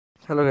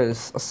Hello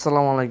guys,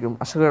 আসসালামু আলাইকুম।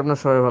 আশা করি আপনারা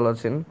সবাই ভালো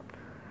আছেন।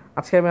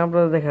 আজকে আমি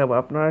আপনাদের দেখাবো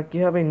আপনারা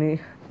কীভাবে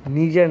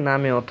নিজের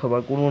নামে অথবা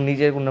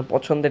নিজের কোনো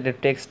পছন্দের একটা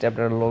টেক্সটে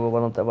আপনারা লোগো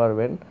বানাতে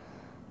পারবেন।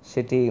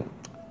 সেটি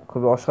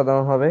খুবই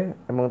অসাধারণ হবে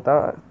এবং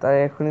তাই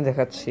এখনই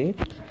দেখাচ্ছি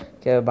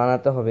কীভাবে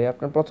বানাতে হবে।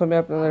 প্রথমে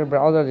আপনাদের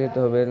ব্রাউজার যেতে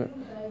হবে।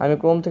 আমি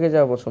ক্রোম থেকে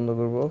যাওয়া পছন্দ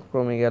করব,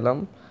 ক্রোমে গেলাম।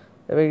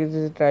 এবার কিছু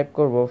টাইপ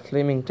করব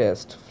ফ্লেমিং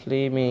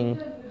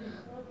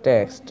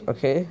টেক্সট,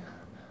 ওকে।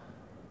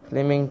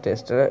 ফ্লেমিং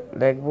টেস্ট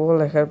লিখবো,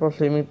 লেখার পর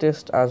ফ্লেমিং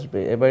টেস্ট আসবে।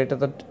 এবার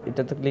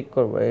এটাতে ক্লিক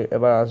করবো,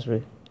 এবার আসবে।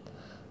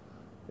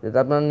 এটা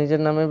আপনার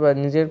নিজের নামে বা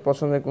নিজের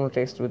পছন্দের কোনো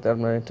টেক্সট পেতে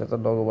আপনার এটাতে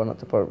লোগো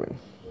বানাতে পারবেন।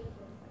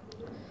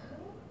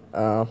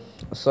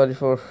 সরি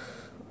ফর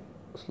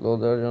স্লো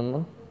দেওয়ার জন্য।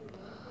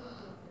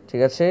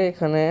 ঠিক আছে,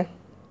 এখানে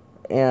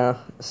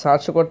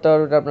সার্চ করতে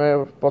পারবেন আপনার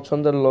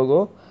পছন্দের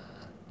লোগো।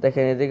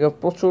 দেখেন এদিকে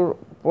প্রচুর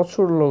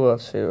প্রচুর লোগো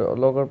আছে,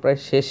 লোগোর প্রায়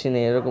শেষই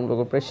নেই। এরকম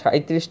লোগো প্রায়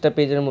 37টা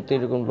পেজের মতো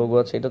এরকম লোগো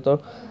আছে। এটা তো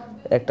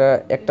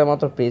একটা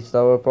মাত্র পেজ,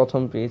 তারপর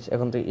প্রথম পেজ।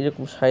 এখন থেকে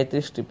এরকম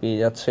 37টি পেজ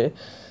আছে,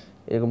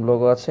 এরকম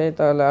লোগো আছে।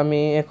 তাহলে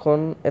আমি এখন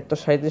এত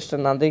 37টা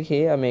না দেখে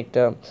আমি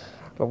একটা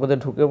লোগোতে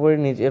ঢুকে পড়ি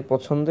নিজের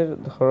পছন্দের।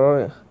 ধরো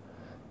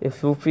এই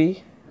ফ্লুফি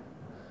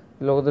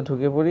লোগোতে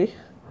ঢুকে পড়ি।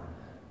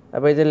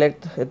 আবার এই যে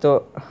এত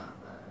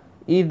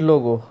ঈদ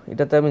লোগো,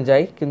 এটাতে আমি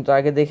যাই, কিন্তু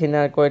আগে দেখি না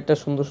কয়েকটা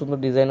সুন্দর সুন্দর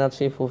ডিজাইন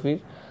আছে এই ফুফির।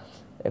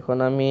 এখন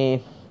আমি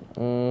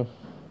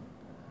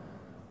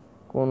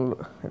কোন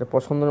এটা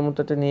পছন্দের মতো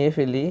এটা নিয়ে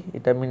ফেলি।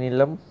 এটা আমি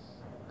নিলাম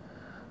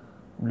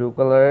ব্লু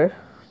কালারের,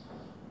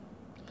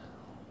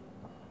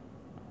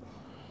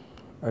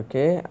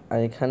 ওকে। আর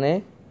এখানে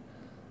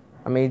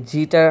আমি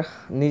জিটা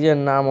নিজের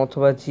নাম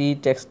অথবা জি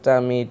টেক্সটটা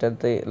আমি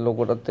এটাতে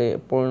লোগোটাতে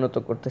পরিণত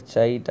করতে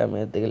চাই। এটা আমি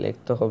এর দিকে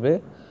লিখতে হবে,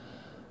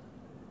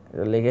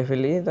 এটা লিখে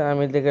ফেলি। তা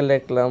আমি এদিকে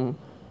লিখলাম,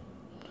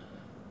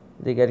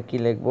 এদিকে আর কি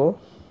লিখবো,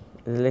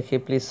 লিখি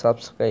প্লিজ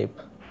সাবস্ক্রাইব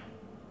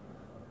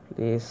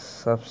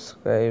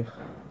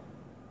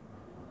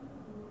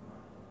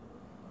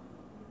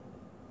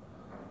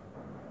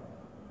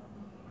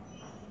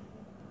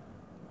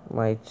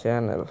মাই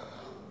চ্যানেল।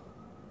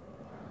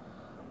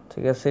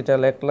 ঠিক আছে, এটা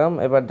লিখলাম।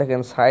 এবার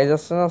দেখেন সাইজ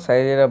আছে না,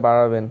 সাইজ এটা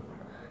বাড়াবেন।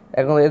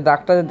 এখন এই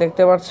দাগটা যে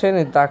দেখতে পাচ্ছেন,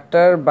 এই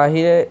দাগটার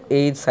বাহিরে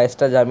এই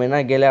সাইজটা যাবে না,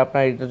 গেলে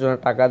আপনার এটার জন্য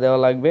টাকা দেওয়া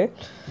লাগবে।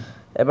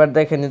 এবার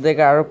দেখেন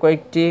এদিকে আরও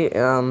কয়েকটি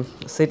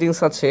সেটিংস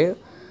আছে,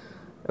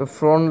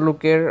 ফ্রন্ট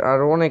লুকের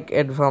আরও অনেক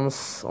অ্যাডভান্স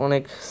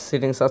অনেক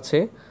সেটিংস আছে,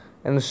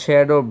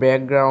 শ্যাডো,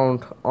 ব্যাকগ্রাউন্ড,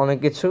 অনেক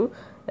কিছু।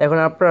 এখন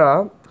আপনারা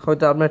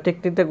হয়তো আপনার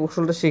টেকনিকটা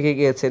কৌশলটা শিখে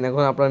গিয়েছেন,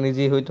 এখন আপনারা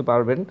নিজেই হয়তো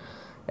পারবেন।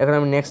 এখন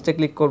আমি নেক্সটে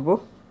ক্লিক করব।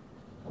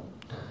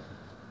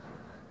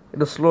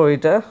 একটু স্লো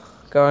এটা,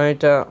 কারণ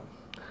এটা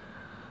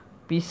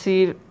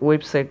পিসির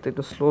ওয়েবসাইটটা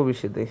একটু স্লো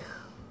বেশি দেয়।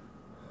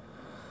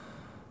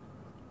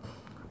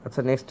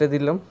 আচ্ছা, নেক্সটে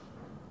দিলাম।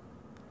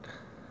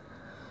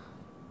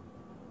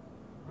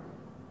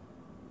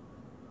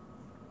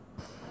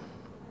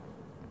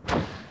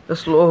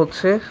 স্লো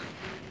হচ্ছে।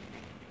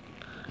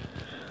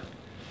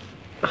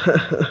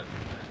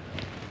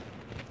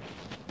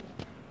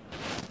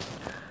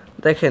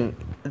 দেখেন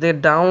এদিকে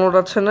ডাউনলোড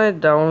আছে না,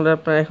 ডাউনলোড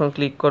আপনারা এখন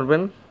ক্লিক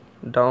করবেন।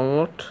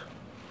 ডাউনলোড,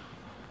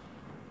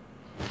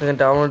 দেখেন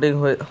ডাউনলোডিং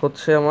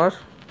হচ্ছে আমার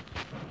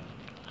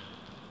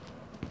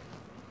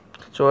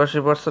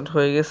 84%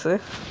 হয়ে গেছে।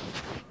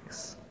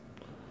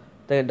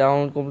 দেখেন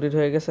ডাউনলোড কমপ্লিট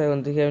হয়ে গেছে। এখন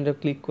দেখি আমি এটা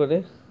ক্লিক করে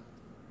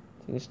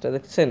জিনিসটা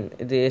দেখছেন,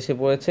 এটি এসে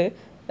পড়েছে।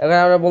 এখন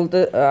আমরা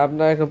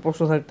আপনার একটা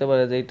প্রশ্ন থাকতে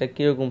পারে যে এটা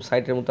কীরকম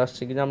সাইটের মতো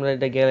আসছে, কিন্তু আমরা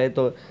এটা গেলে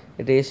তো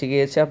এটা এসে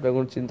গিয়েছে, আপনার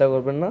কোনো চিন্তা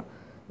করবেন না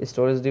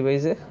স্টোরেজ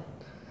ডিভাইসে।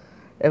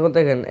 এখন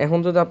দেখেন, এখন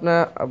যদি আপনার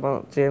আমার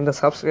চ্যানেলটা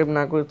সাবস্ক্রাইব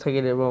না করে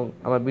থাকেন এবং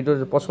আমার ভিডিও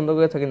যদি পছন্দ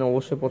করে থাকেন,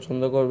 অবশ্যই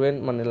পছন্দ করবেন,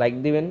 মানে লাইক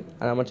দিবেন,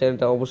 আর আমার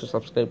চ্যানেলটা অবশ্যই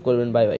সাবস্ক্রাইব করবেন। Bye bye.